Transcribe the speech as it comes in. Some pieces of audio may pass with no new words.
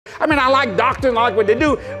I like doctors and I like what they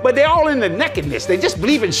do, but they're all in the nakedness. They just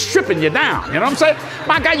believe in stripping you down. You know what I'm saying?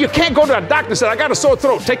 My God, you can't go to a doctor and say, I got a sore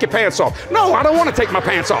throat, take your pants off. No, I don't want to take my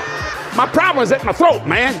pants off. My problem is at my throat,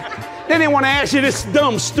 man. Then they want to ask you this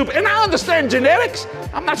dumb, stupid, and I understand genetics.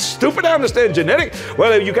 I'm not stupid, I understand genetics.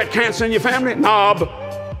 Well, you got cancer in your family? Knob.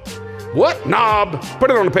 What? Knob.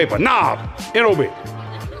 Put it on the paper. Knob. N-O-B.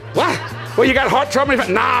 What? Well, you got heart trouble?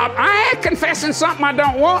 Knob. I ain't confessing something I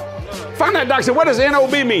don't want. Find that doctor. What does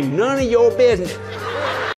N-O-B mean? None of your business.